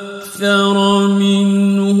أكثر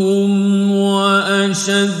منهم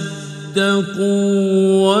وأشد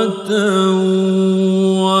قوة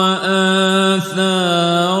وآثارا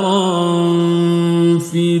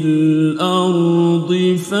في الأرض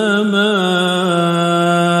فما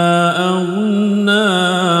أغنى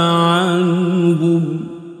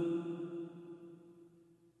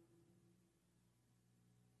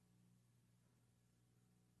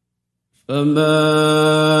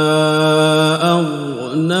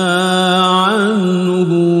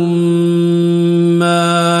عنهم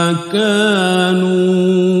ما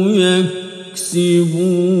كانوا يكسبون.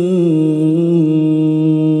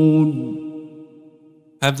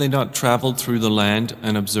 Have they not traveled through the land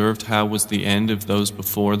and observed how was the end of those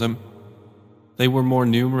before them? They were more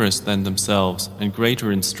numerous than themselves and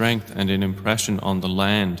greater in strength and in impression on the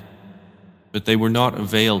land, but they were not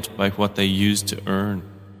availed by what they used to earn.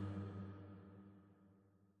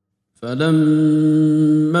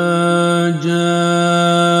 فَلَمَّا جَاءَتْهُمْ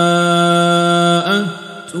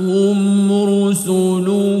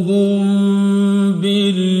رُسُلُهُم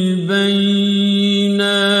بِالْبَيِّنَاتِ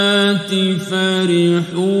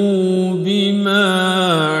فَرِحُوا بِمَا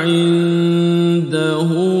عِندَهُم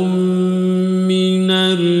مِّنَ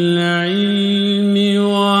الْعِلْمِ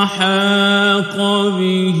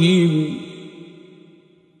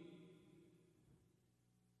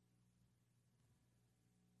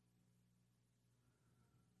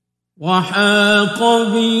وحاق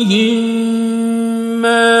بهم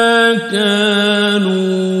ما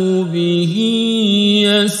كانوا به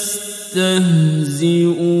يستهزئون.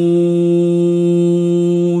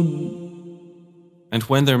 And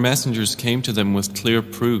when their messengers came to them with clear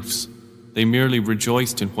proofs, they merely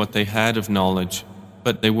rejoiced in what they had of knowledge,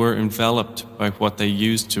 but they were enveloped by what they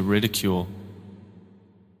used to ridicule.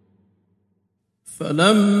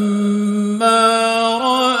 فَلَمَّا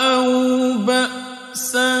رَأَوْا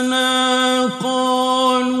بَأْسَنَا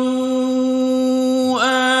قَالُوا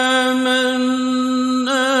آمَنَّا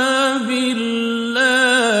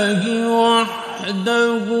بِاللَّهِ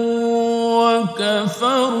وَحْدَهُ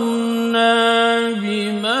وَكَفَرْنَا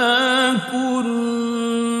بِمَا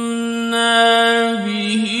كُنَّا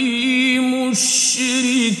بِهِ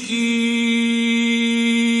مُشْرِكِينَ.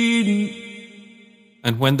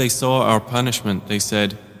 And when they saw our punishment, they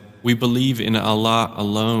said, "We believe in Allah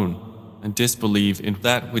alone, and disbelieve in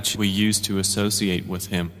that which we used to associate with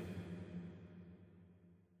Him."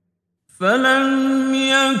 فلم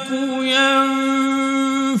يك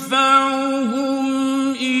ينفعهم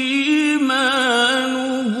إيمانهم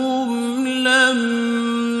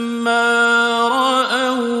لما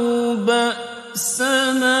رأوا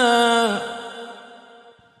بأسنا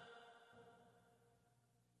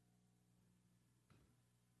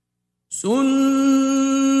سنة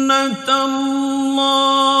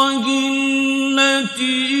الله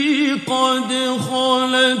التي قد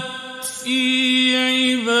خلت في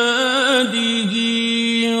عباده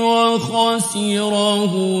وخسر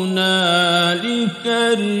هنالك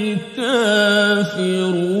الكافرون.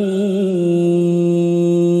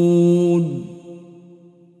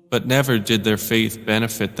 But never did their faith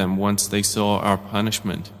benefit them once they saw our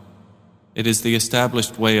punishment. It is the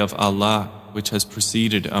established way of Allah which has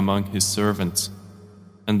proceeded among His servants,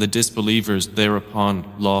 and the disbelievers thereupon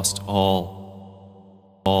lost all.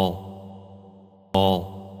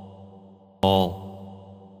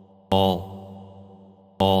 all.